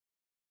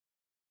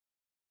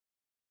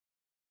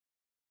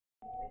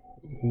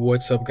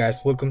What's up, guys?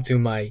 Welcome to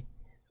my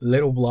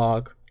little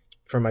vlog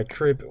from my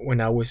trip when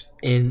I was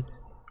in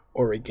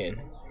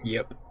Oregon.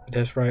 Yep,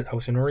 that's right, I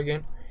was in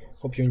Oregon.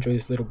 Hope you enjoy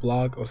this little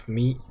vlog of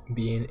me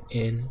being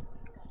in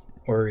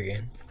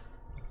Oregon.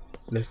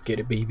 Let's get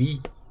it,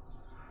 baby.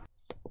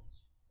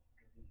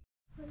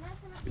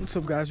 What's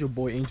up, guys? Your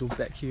boy Angel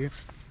back here.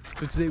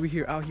 So today we're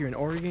here out here in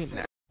Oregon.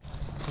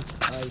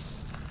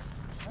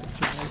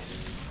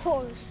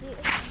 Oh shit.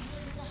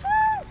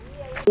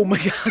 Oh my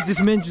god, this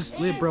man just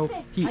slid, bro.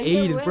 He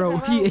ate it, bro.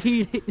 He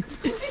ate it.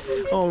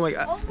 Oh my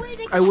god.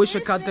 I wish I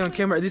caught that on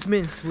camera. This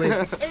man slid.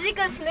 Is it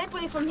gonna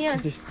slippery from here?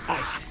 It's just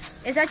ice.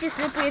 It's actually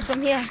slippery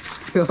from here.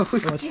 Watch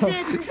You out.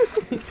 said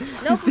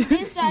no from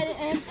this side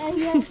and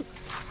here.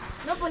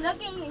 No, but not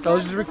getting. I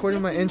was just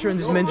recording my intro and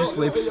this man just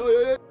slips.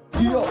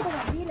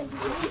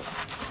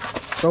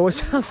 Bro,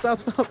 watch out,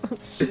 stop. Are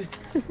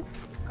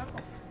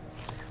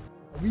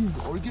we in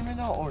Oregon right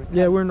now? Or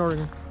Yeah, we're in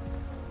Oregon.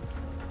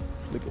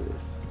 Look at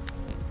this.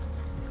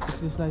 Look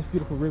at this nice,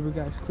 beautiful river,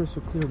 guys.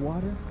 Crystal clear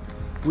water.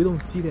 We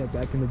don't see that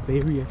back in the Bay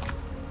Area.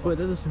 But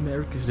that doesn't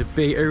matter because the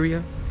Bay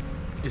Area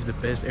is the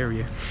best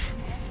area.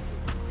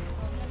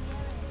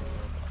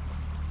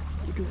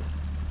 Look at that.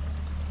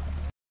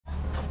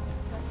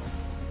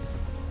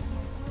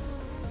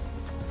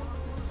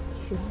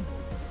 Sure.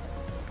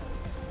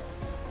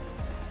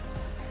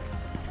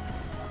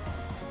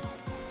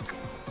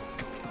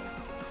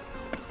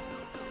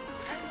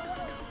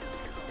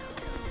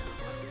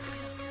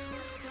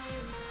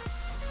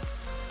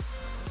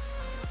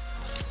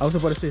 I was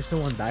about to say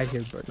someone died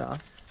here, but nah.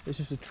 It's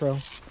just a trail.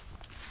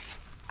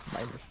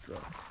 Minor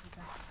trail.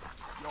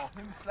 Yo,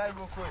 let me slide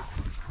real quick.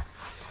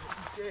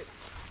 Shit.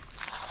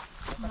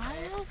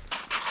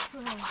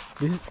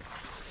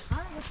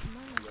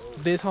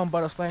 This is how I'm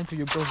about to slide into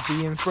your girl's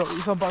DMs, bro. This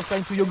is how I'm about to slide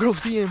into your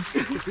girl's DMs.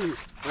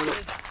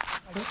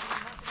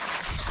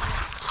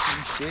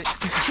 Shit. I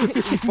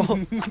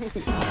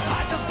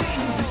just been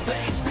in this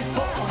place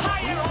before,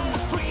 higher on the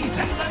street,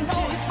 and I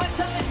know it's meant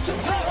to go.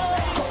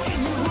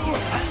 Going through,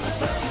 and the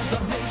search is a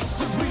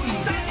mystery.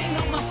 Standing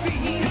on my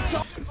feet.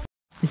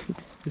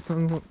 This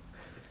time, look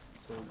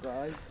So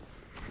guys,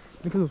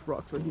 at those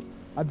rocks right here.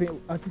 I think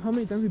how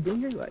many times we've been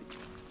here? Like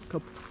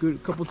a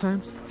couple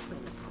times.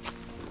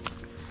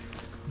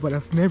 But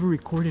I've never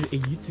recorded a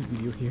YouTube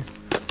video here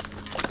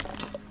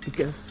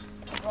because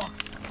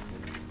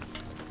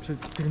so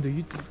they're gonna do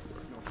YouTube.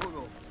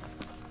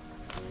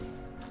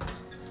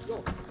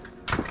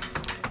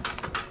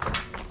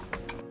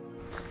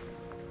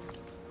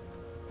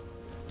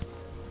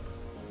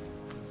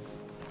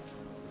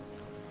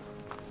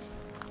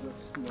 the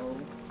snow,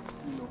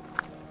 you know,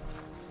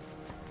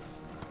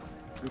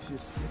 which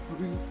is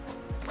slippery.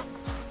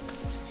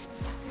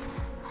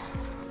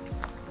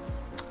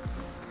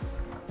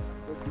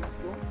 Let's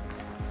go.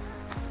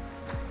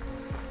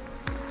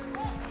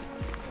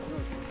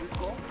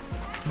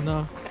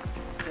 No.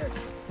 Okay.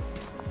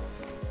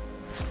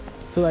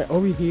 So like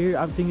over here,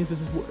 I'm thinking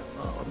this is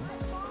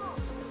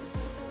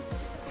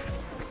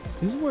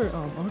where I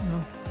don't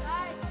know.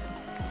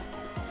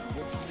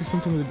 There's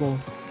something with the goal.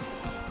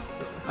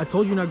 I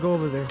told you not to go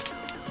over there.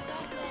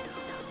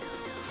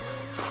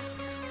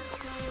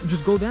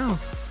 Just go down.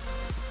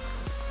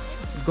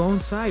 Go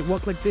inside.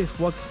 Walk like this.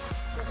 Go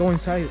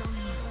inside.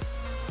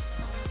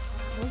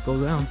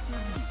 Go down.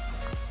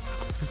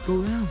 Just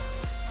go down.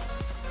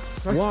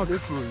 Walk.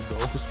 Slippery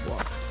though. Just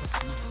walk.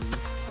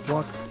 Slippery.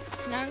 Walk.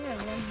 Now I'm gonna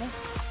remember.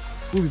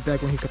 We'll be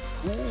back when he comes.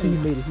 So he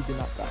made it. He did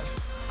not die.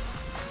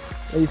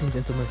 Ladies and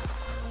gentlemen,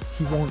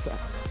 he won't die.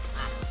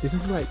 This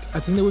is like, I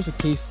think there was a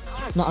cave.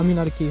 No, I mean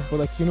not a cave, but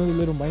like, you know the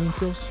little mining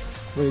trails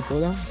where you go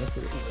down? That's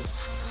where it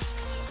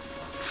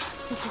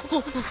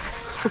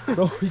is.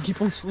 Bro, you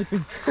keep on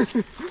slipping. This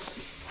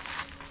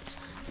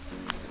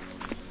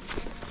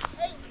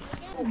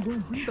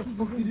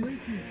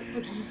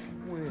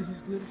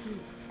is little kid.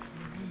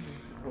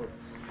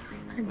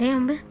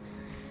 Damn, man.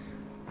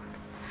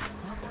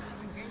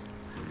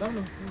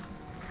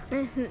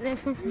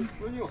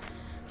 Coño,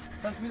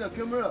 pass me the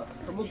camera.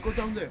 Come on, go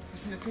down there.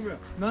 Pass me the camera.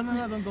 No,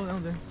 don't go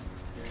down there.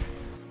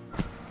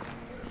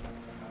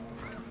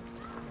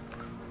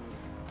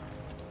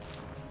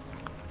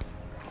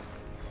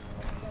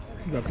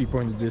 You got people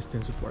in the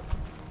distance apart.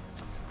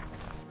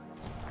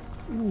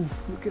 Ooh,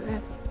 look at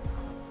that.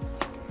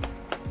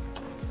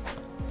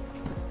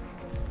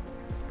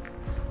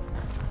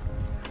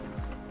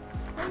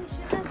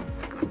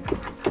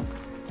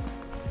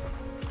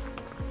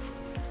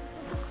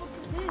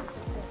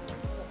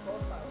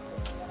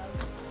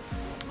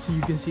 So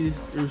you can see this,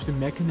 there's the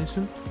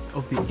mechanism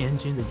of the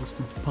engine that used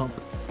to pump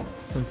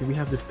something. We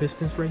have the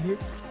pistons right here,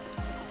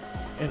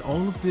 and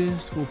all of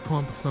this will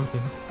pump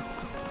something.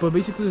 But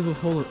basically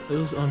this was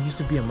used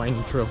to be a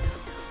mining trail.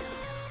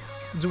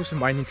 It was a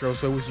mining trail,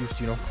 so it was used,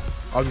 you know,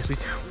 obviously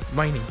to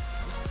mining.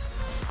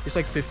 It's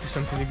like 50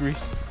 something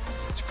degrees.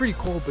 It's pretty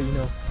cold, but you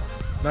know,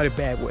 not a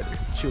bad weather.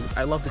 Chill.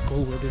 I love the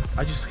cold weather.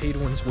 I just hate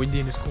it when it's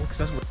windy and it's cold, because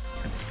that's what.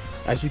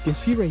 As you can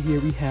see right here,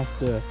 we have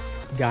the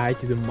guide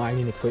to the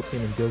mining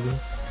equipment and buildings.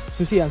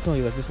 So see, I'm telling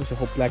you, like, this was a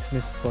whole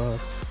blacksmith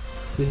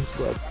This is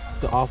like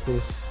the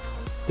office,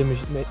 the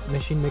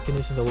machine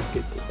mechanism that will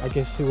get, I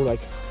guess it will like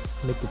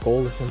make the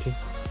goal or something.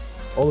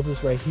 All of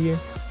this right here,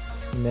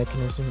 the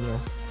mechanism, you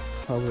know,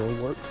 how it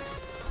will work.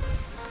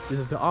 This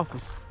is the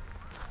office.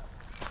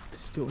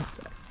 It's still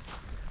inside.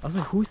 I was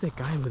like, who's that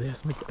guy over there?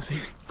 That's my cousin.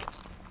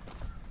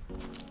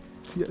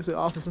 Yeah, it's the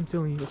office, I'm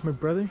telling you. That's my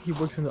brother. He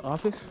works in the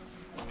office.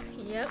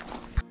 Yep.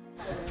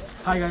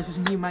 Hi guys, it's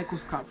me, Michael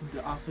Scott from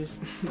the office.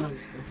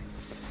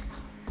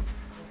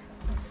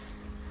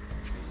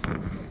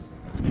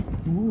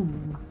 Ooh.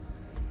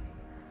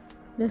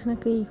 There's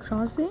like a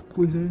closet.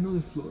 Wait, is there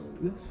another floor?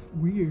 That's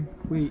weird.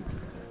 Wait.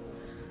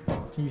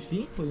 Can you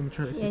see? Wait, let me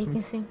try to see. Yeah, you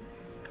can see.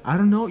 I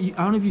don't know. I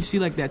don't know if you see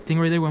like that thing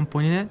right there where I'm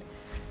pointing at.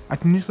 I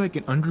think there's like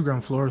an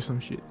underground floor or some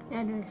shit.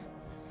 Yeah, there is.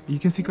 You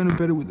can see kind of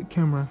better with the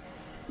camera.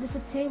 There's a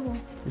table.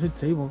 There's a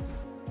table.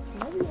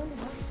 Maybe on the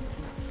back.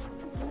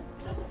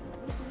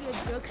 Used to be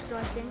a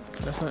drugstore thing.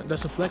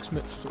 That's a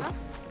blacksmith store. Huh?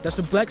 That's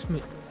a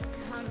blacksmith.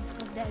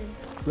 What that is.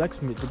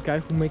 Blacksmith, the guy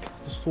who makes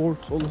the swords,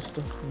 all this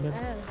stuff. Remember?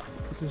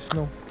 Look at the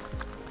snow.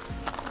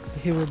 The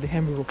hit with the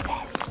hammer will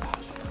posh,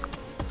 posh.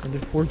 And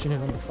they're forging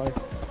it on the fire.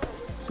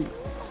 See,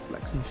 it's a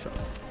blacksmith shop.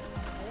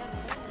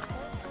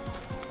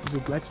 It's a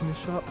blacksmith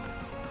shop.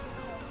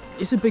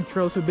 It's a big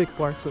trail, it's a big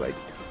park, so like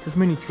there's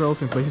many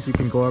trails and places you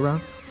can go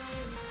around.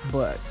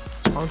 But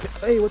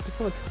hey, what the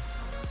fuck?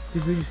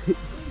 Did we just hit?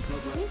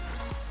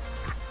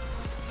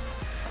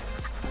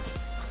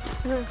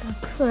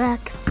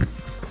 Crack.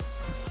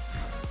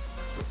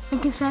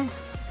 Look inside.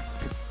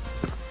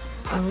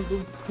 Don't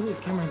put the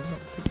camera in.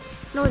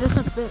 No, it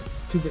doesn't fit.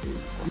 Too big.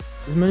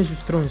 This man is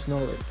just throwing snow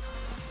like.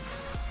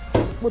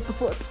 What the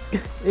fuck?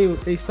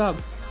 Hey, stop.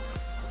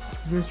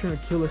 You're trying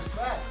to kill us.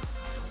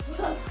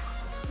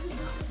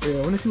 Yeah,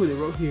 I wanna see what they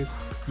wrote here.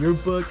 Your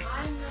book.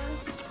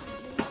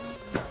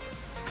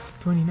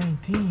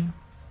 2019.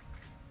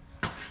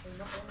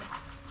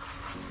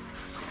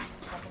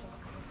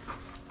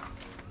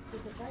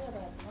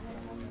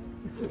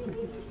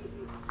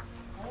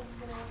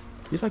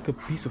 It's like a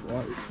piece of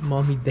art.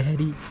 Mommy,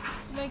 daddy.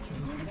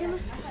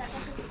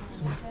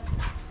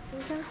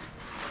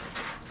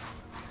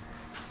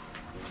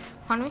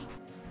 On me?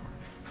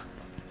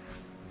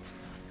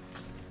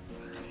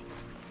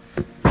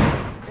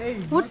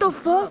 Hey, What the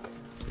fuck?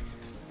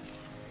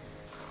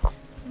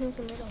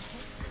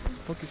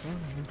 fuck is wrong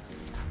with you?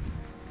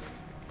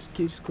 This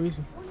kid is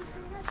crazy.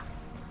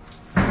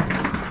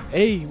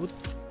 Hey, what?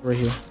 Right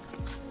here.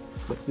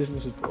 Look, this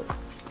was his door.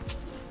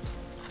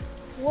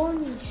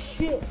 Holy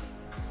shit.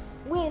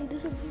 When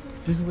this is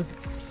This is what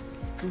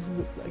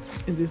like,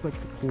 and this is like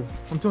the pool.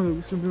 I'm telling you,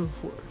 it's a real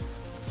forest.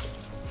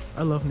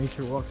 I love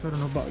nature walks. I don't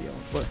know about y'all,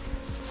 but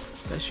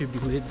that should be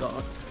lit,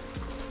 dog.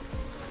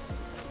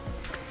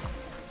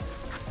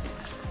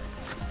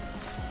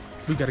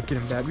 We gotta get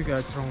him back. We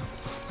gotta throw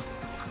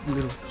a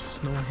little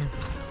snow on him.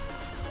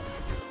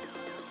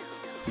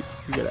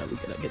 We gotta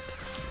get a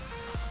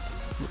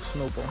little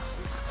snowball.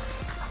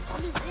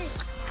 What is this?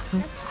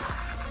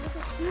 That's a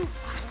snoop.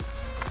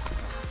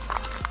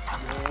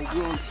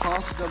 We're on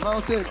top of the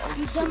mountain.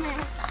 You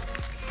dumbass.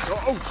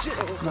 Oh shit!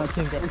 No, I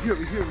can't go. We're here,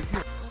 we're here, we're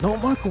here. No,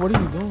 Marco, what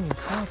are you doing?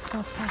 Stop.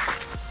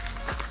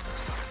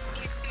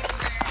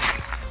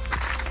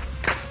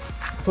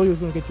 I told you I was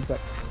gonna get you back.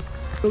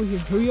 Over here,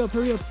 hurry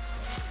up.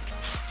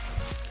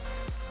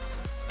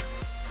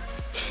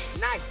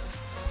 Nice!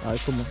 Alright,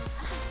 come on.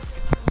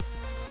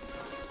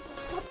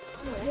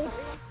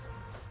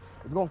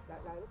 Let's go.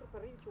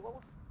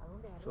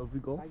 So if we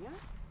go.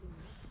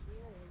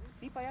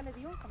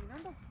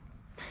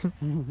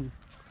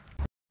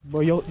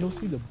 Bro, you'll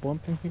see the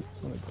bump in here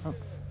on the ground.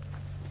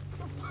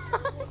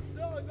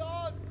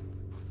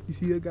 You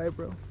see that guy,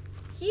 bro?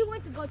 He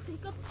went to go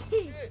take up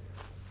cheese.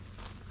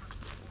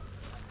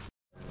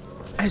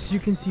 As you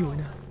can see right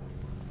now.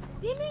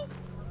 See me?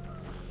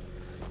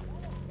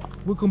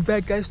 Welcome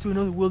back, guys, to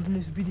another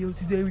wilderness video.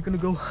 Today we're gonna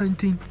go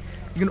hunting.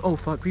 We're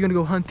gonna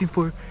go hunting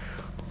for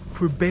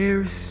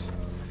bears,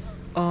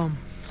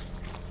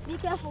 Be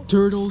careful.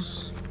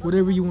 turtles,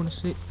 whatever you want to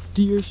say,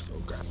 deer.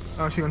 Oh crap!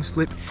 Oh, she's gonna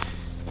slip,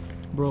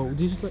 bro.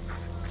 This is like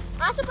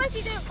I'm surprised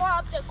you didn't fall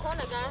up the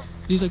corner, guy.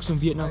 this is like some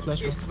Vietnam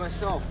flashbacks. Pissed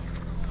myself.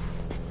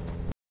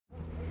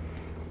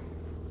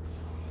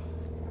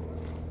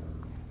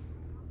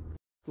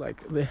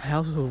 Like the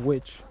house of a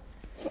witch.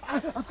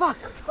 Fuck!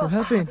 What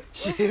happened?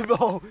 Shit,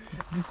 bro.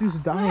 This dude's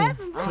dying.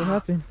 happened, bro? What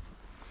happened?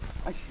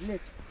 I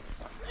slipped.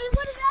 Hey,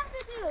 what did that have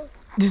to do?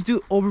 This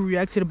dude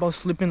overreacted about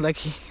slipping, like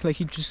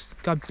he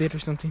just got bit or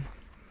something.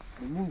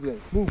 Move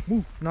then.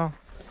 Move. No,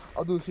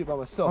 I'll do shit by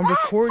myself. I'm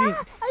recording.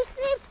 I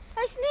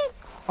slipped.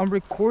 I'm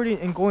recording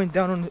and going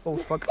down on the. Oh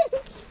fuck!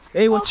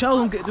 Hey, watch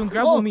out! Don't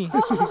grab me.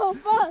 Oh,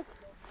 fuck.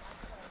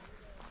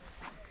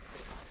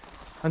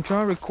 I'm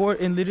trying to record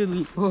and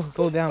literally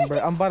go down, bro.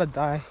 I'm about to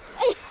die.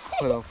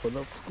 Hold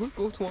up.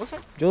 Go to one side.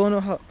 Joe don't know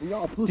how.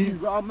 Y'all pussies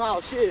round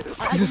mouth shit.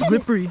 This is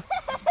slippery.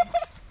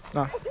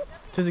 Nah,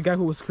 just the guy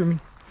who was screaming.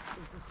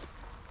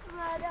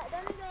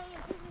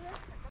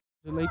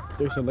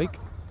 There's a lake.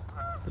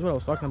 That's what I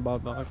was talking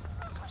about, dog.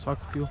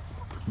 Soccer field.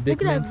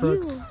 Big Look at man that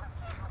trucks. view.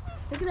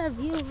 Look at that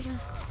view over there.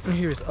 And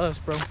here's us,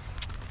 bro. Yeah,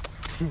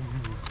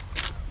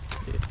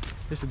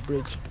 there's a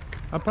bridge.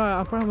 I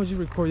probably will just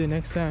record it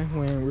next time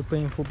when we're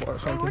playing football or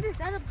Hey, something. what is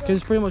that up there? Because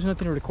there's pretty much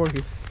nothing to record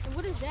here. And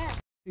what is that?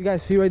 You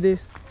guys see right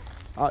this?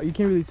 You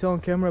can't really tell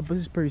on camera, but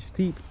this is pretty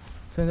steep.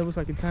 So there was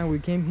like a time we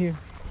came here.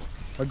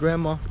 My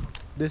grandma,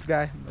 this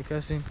guy, my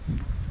cousin,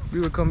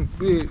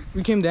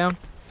 we came down.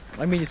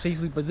 I made it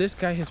safely, but this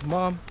guy, his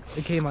mom,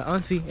 aka my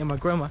auntie and my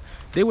grandma,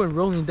 they went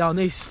rolling down.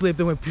 They slipped.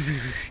 They went.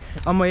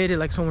 I'm gonna edit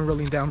like someone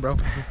rolling down, bro.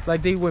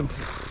 Like they went.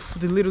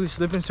 They literally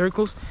slipped in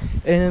circles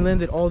and then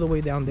landed all the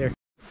way down there.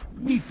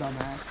 You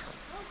dumbass.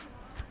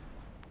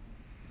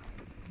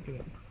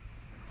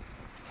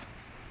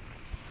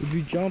 If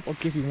you jump, I'll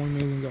give you $1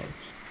 million. No,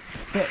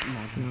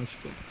 it's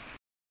good.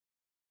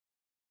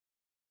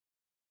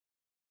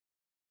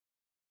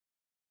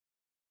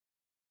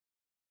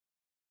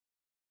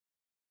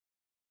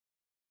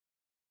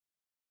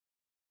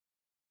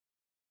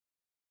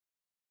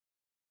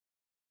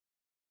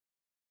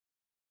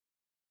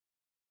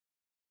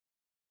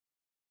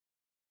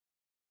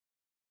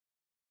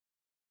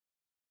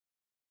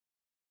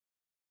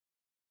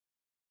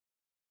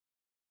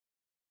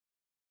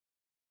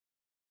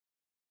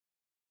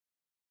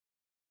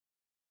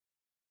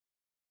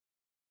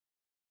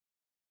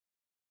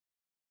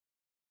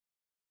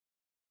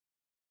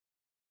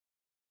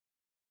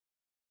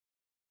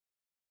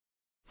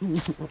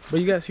 But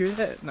you guys hear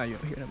that? No, you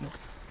don't hear that more.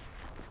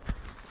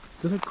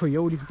 There's like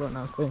coyotes, bro.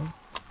 Now it's playing.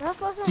 That's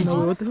for some No,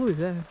 water. what the hell is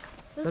that?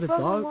 Is that a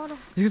dog? Water.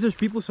 Because there's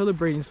people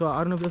celebrating, so I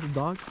don't know if that's a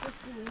dog.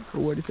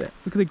 Or what is that?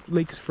 Look at the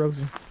lake is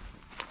frozen.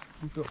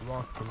 You got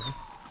lost for me.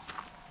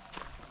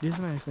 This is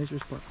a nice nature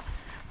spot.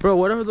 Bro,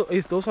 whatever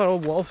those are all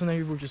walls and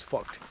then we're just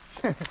fucked.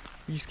 You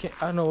just can't,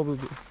 I don't know what we'll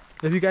do.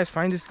 If you guys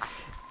find this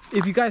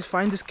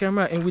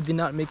camera and we did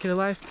not make it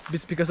alive,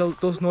 it's because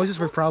those noises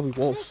were probably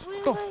wolves.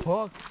 Wait, What the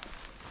fuck?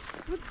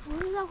 What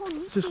is that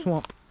whole It's a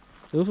swamp.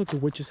 It looks like the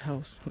witch's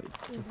house. Wait,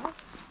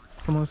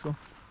 come on, let's go.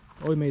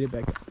 Oh, we made it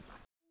back up.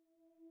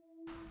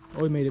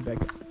 Oh, we made it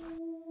back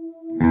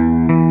up.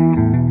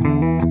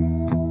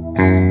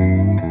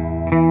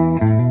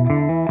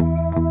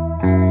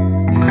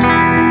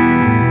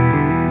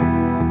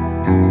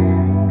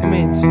 I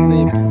made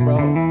slip,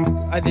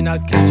 bro. I did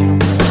not catch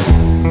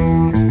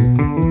him.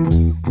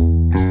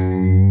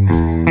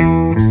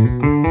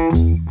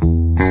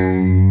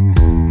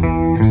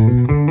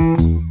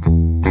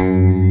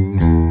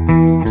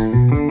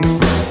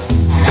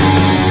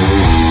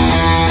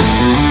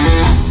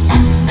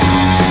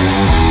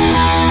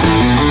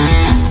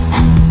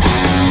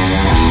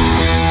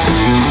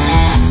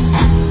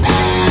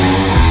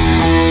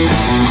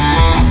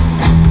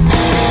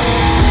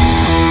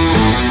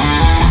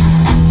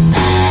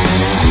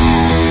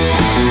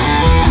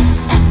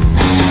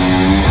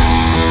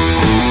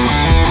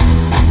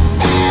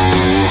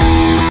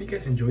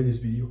 Enjoy this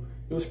video.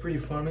 It was pretty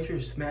fun. Make sure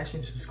you smash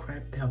and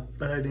subscribe that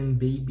button,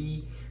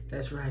 baby.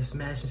 That's right,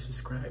 smash and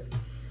subscribe.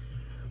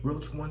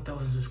 Road to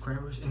 1,000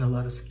 subscribers and a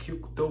lot of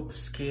cute, dope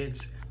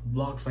skits,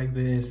 vlogs like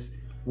this,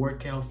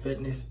 workout,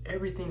 fitness,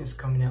 everything is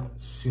coming out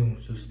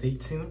soon. So stay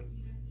tuned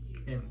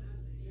and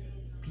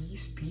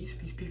peace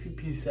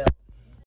out.